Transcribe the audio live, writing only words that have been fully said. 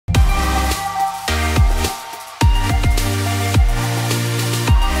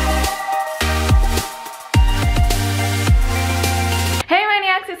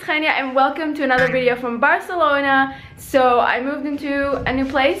Henya and welcome to another video from Barcelona. So I moved into a new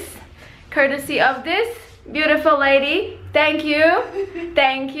place courtesy of this beautiful lady. Thank you.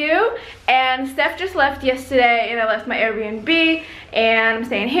 Thank you. And Steph just left yesterday and I left my Airbnb and I'm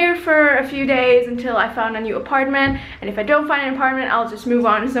staying here for a few days until I found a new apartment. And if I don't find an apartment, I'll just move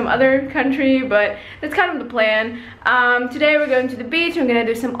on to some other country, but that's kind of the plan. Today we're going to the beach. We're gonna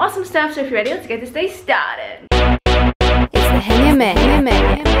do some awesome stuff. So if you're ready, let's get this day started. It's the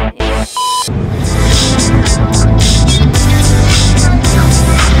henyamania.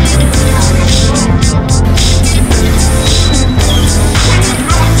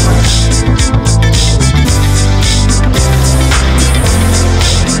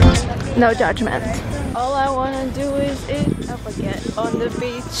 No judgment. All I want to do is eat a baguette on the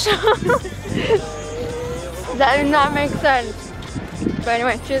beach. That did not make sense. But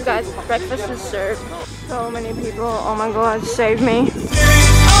anyway, cheers guys. Breakfast is served. So many people. Oh my god, save me.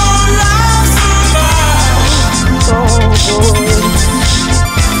 So good.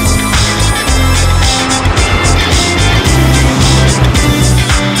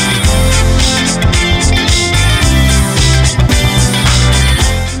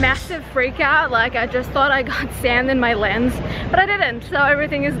 Massive freak out. Like I just thought I got sand in my lens, but I didn't, so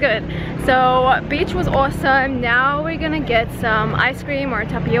everything is good. So beach was awesome. Now we're gonna get some ice cream or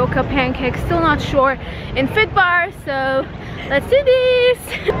tapioca pancakes, still not sure, in Fit Bar, so let's do this.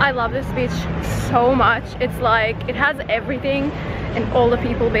 I love this beach so much. It's like it has everything and all the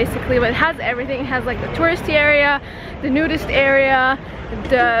people basically, but it has everything. It has like the touristy area, the nudist area,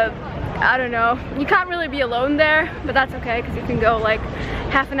 the I don't know, you can't really be alone there, but that's okay because you can go like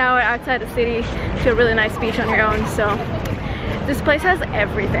half an hour outside the city to a really nice beach on your own. So this place has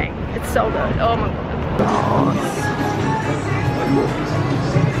everything. It's so good. Oh my god.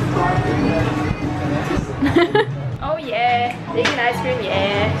 Oh yeah, vegan ice cream,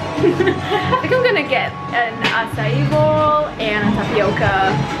 yeah. I think I'm gonna get an acai bowl and a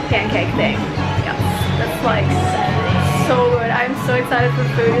tapioca pancake thing. Yes, that's like so good. I'm so excited for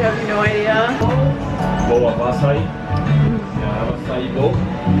food, you have no idea. Bowl of acai. Yeah, acai bowl.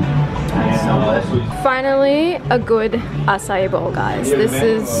 Finally, a good acai bowl, guys. This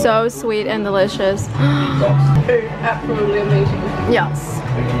is so sweet and delicious. Absolutely amazing. Yes,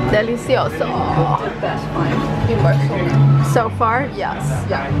 delicioso. The best find in Barcelona. So far, yes.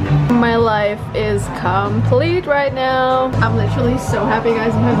 Yeah. My life is complete right now. I'm literally so happy,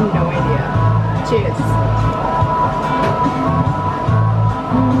 guys. You have no idea. Cheers.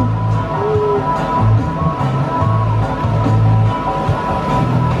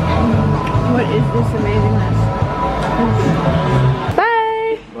 What is this amazingness?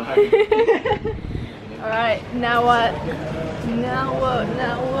 Bye! Alright, now what? Now what?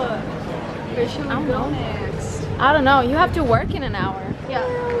 Now what? Where should we go next? I don't know. You have to work in an hour. Yeah.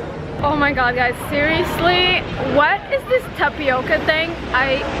 Oh my god, guys. Seriously? What is this tapioca thing?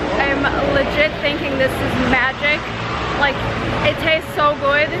 I am legit thinking this is magic. Like, it tastes so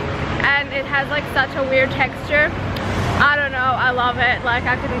good and it has like such a weird texture. I don't know, I love it. Like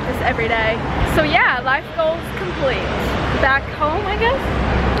I could eat this every day. So yeah, life goals complete. Back home, I guess?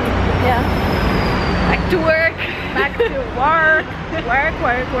 Yeah. Back to work. Back to work.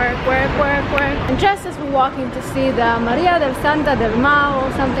 Work. And just as we're walking to see the Maria del Santa del Mar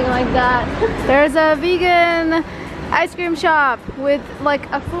or something like that, there's a vegan ice cream shop with like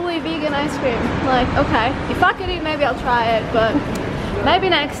a fully vegan ice cream. Like, okay, if I could eat, maybe I'll try it, but maybe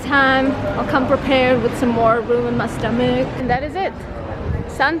next time I'll come prepared with some more room in my stomach. And that is it.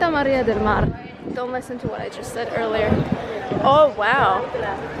 Santa Maria del Mar. Don't listen to what I just said earlier. Oh wow.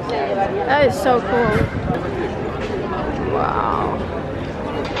 That is so cool. Wow.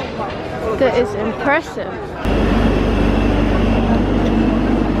 That is impressive.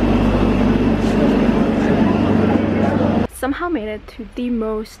 Somehow made it to the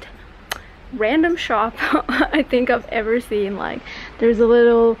most random shop I think I've ever seen. Like there's a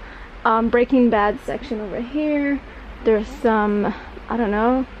little Breaking Bad section over here. There's some, I don't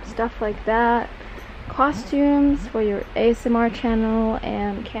know, stuff like that. Costumes for your ASMR channel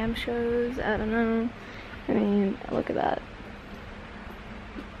and cam shows. I don't know. I mean, look at that.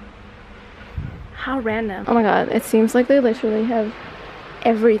 How random. Oh my god, it seems like they literally have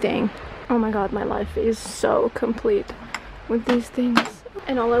everything. Oh my god, my life is so complete with these things.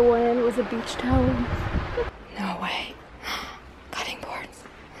 And all I wanted was a beach towel. No way. Cutting boards.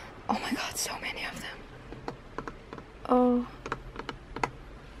 Oh my god, so many of them. Oh.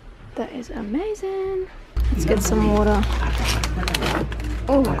 That is amazing. Let's get some water.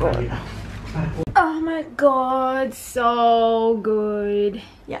 Oh my god. Oh my god, so good.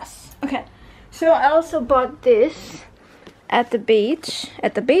 Yes. Okay. So I also bought this at the beach.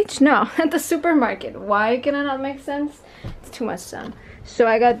 At the beach? No, at the supermarket. Why can it not make sense? It's too much sun. So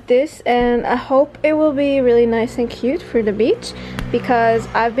I got this, and I hope it will be really nice and cute for the beach, because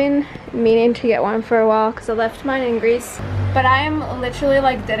I've been meaning to get one for a while because I left mine in Greece. But I am literally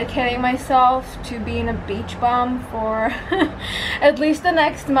like dedicating myself to being a beach bum for at least the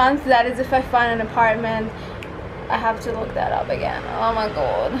next month. That is if I find an apartment. I have to look that up again. Oh my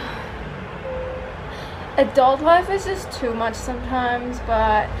god. Adult life is just too much sometimes,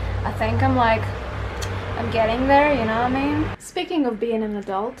 but I think I'm getting there, you know what I mean? Speaking of being an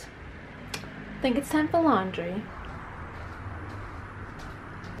adult, I think it's time for laundry.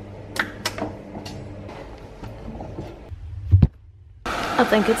 I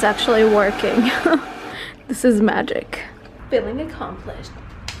think it's actually working. This is magic. Feeling accomplished.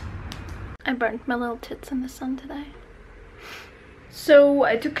 I burnt my little tits in the sun today. So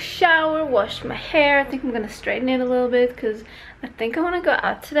I took a shower, washed my hair. I think I'm gonna straighten it a little bit because I think I want to go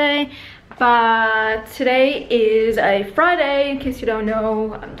out today. But today is a Friday, in case you don't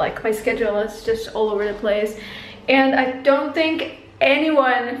know. Like, my schedule is just all over the place, and I don't think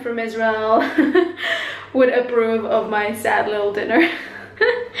anyone from Israel would approve of my sad little dinner.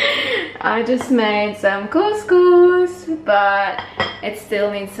 I just made some couscous, but it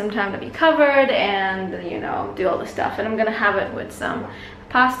still needs some time to be covered and, you know, do all the stuff. And I'm gonna have it with some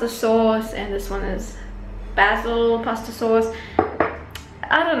pasta sauce, and this one is basil pasta sauce.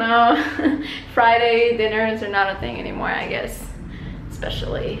 I don't know. Friday dinners are not a thing anymore, I guess,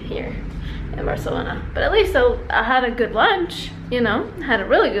 especially here in Barcelona. But at least I had a good lunch, you know. I had a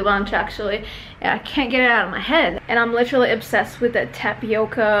really good lunch, actually. And I can't get it out of my head. And I'm literally obsessed with that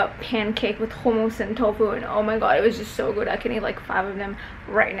tapioca pancake with hummus and tofu, and oh my god, it was just so good. I can eat like 5 of them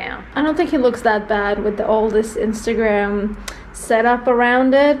right now. I don't think it looks that bad with all this Instagram setup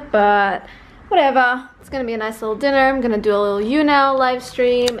around it, but whatever. It's gonna be a nice little dinner. I'm gonna do a little YouNow live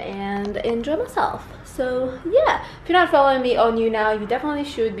stream and enjoy myself. So yeah, if you're not following me on YouNow, you definitely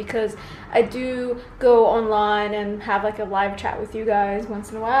should, because I do go online and have like a live chat with you guys once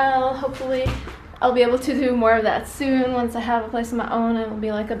in a while. Hopefully I'll be able to do more of that soon once I have a place of my own and it'll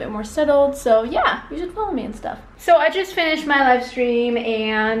be like a bit more settled. So yeah, you should follow me and stuff. So I just finished my live stream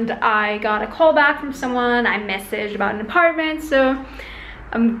and I got a call back from someone. I messaged about an apartment, so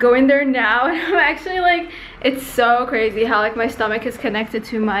I'm going there now, and I'm actually like, it's so crazy how like my stomach is connected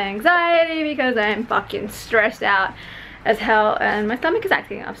to my anxiety, because I'm fucking stressed out as hell and my stomach is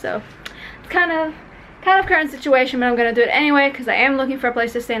acting up. So it's kind of current situation, but I'm gonna do it anyway because I am looking for a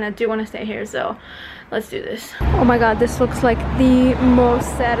place to stay and I do want to stay here. So let's do this. Oh my god, this looks like the most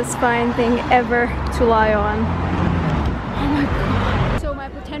satisfying thing ever to lie on. Oh my god. So my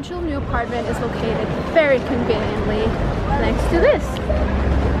potential new apartment is located very conveniently next to this.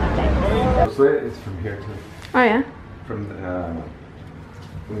 It's from here too. Oh yeah? From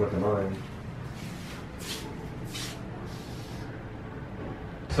Guatemala.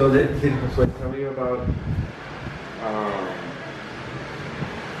 So did Josue tell you about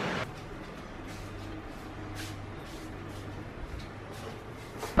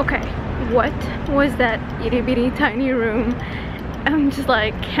Okay, what was that itty bitty tiny room? I'm just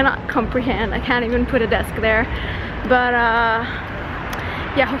like, cannot comprehend. I can't even put a desk there. But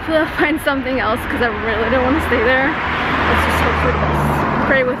yeah, hopefully I'll find something else because I really don't want to stay there. Let's just hope for the best.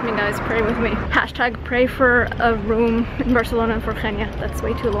 Pray with me, guys, pray with me. Hashtag pray for a room in Barcelona for Henya. That's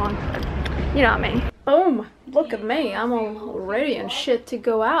way too long, but you know what I mean. Boom, look at me, I'm all ready and shit to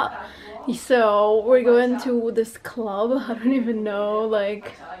go out. So we're going to this club. I don't even know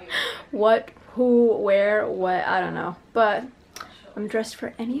like what, who, where, what, I don't know, but I'm dressed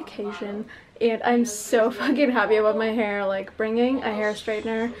for any occasion. And I'm so fucking happy about my hair. Like, bringing a hair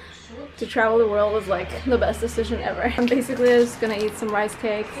straightener to travel the world was like the best decision ever. I'm basically just gonna eat some rice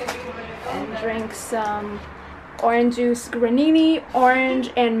cake and drink some orange juice. Granini, orange,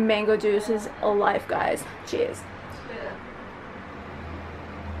 and mango juice is alive, guys. Cheers.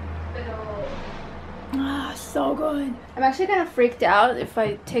 Ah, so good. I'm actually kind of freaked out if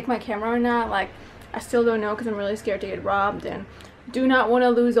I take my camera or not. Like, I still don't know because I'm really scared to get robbed and do not want to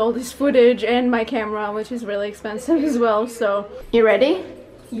lose all this footage and my camera, which is really expensive as well. So you ready?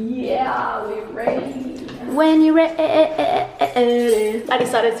 Yeah, we're ready. When you're ready. I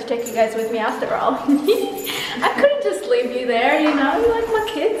decided to take you guys with me after all. I couldn't just leave you there, you know. You're like my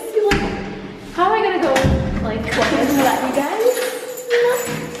kids. You're like, how am I gonna go like without you guys? You know?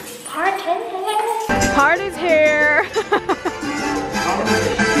 Party. Party's here.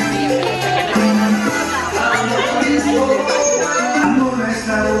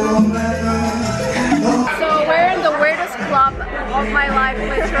 So we're in the weirdest club of my life,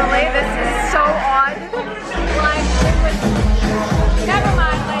 literally. This is so odd. Like,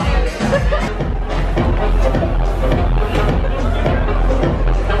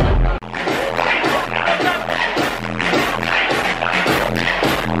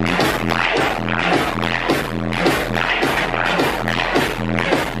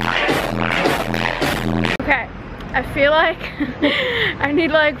 I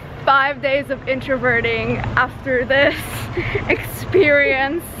need like 5 days of introverting after this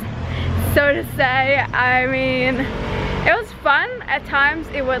experience, so to say. I mean, it was fun at times.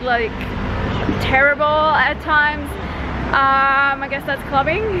 It was like terrible at times. I guess that's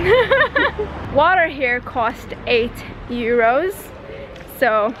clubbing. Water here cost 8 euros,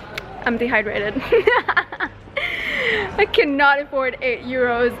 so I'm dehydrated. I cannot afford 8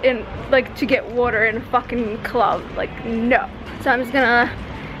 euros in like to get water in a fucking club. Like, no. So I'm just gonna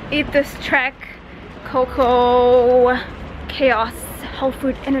eat this Trek Cocoa Chaos Whole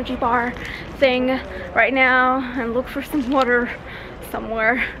Food Energy Bar thing right now and look for some water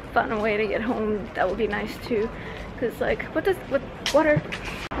somewhere. Find a way to get home. That would be nice too. Cause like, what water?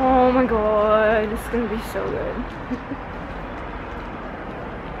 Oh my god, this is gonna be so good.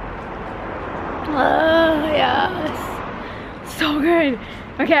 Yes, so good.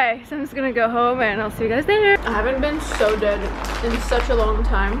 Okay, so I'm just gonna go home and I'll see you guys there. I haven't been so dead in such a long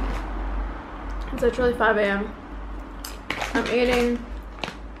time. It's literally 5 a.m. I'm eating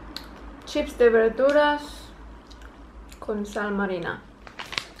chips de verduras con sal marina.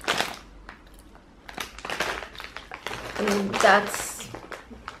 And that's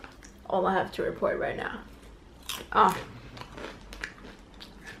all I have to report right now. Oh.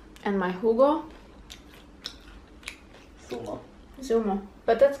 And my jugo. Zumo.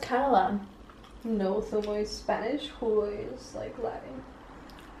 But that's Catalan. No, Zumo is Spanish, jugo is like Latin.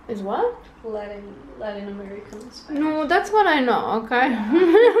 Is what? Latin American Spanish. No, that's what I know, okay?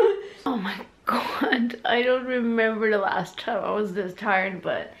 Oh my god. I don't remember the last time I was this tired,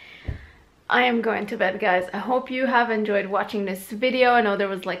 but I am going to bed, guys. I hope you have enjoyed watching this video. I know there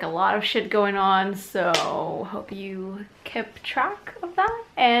was like a lot of shit going on, so hope you kept track of that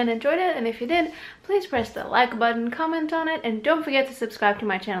and enjoyed it. And if you did, please press the like button, comment on it, and don't forget to subscribe to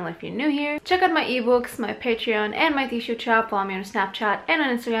my channel if you're new here. Check out my ebooks, my Patreon, and my t-shirt shop. Follow me on Snapchat and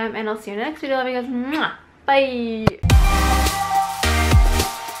on Instagram, and I'll see you in the next video. Love you guys. Mwah. Bye.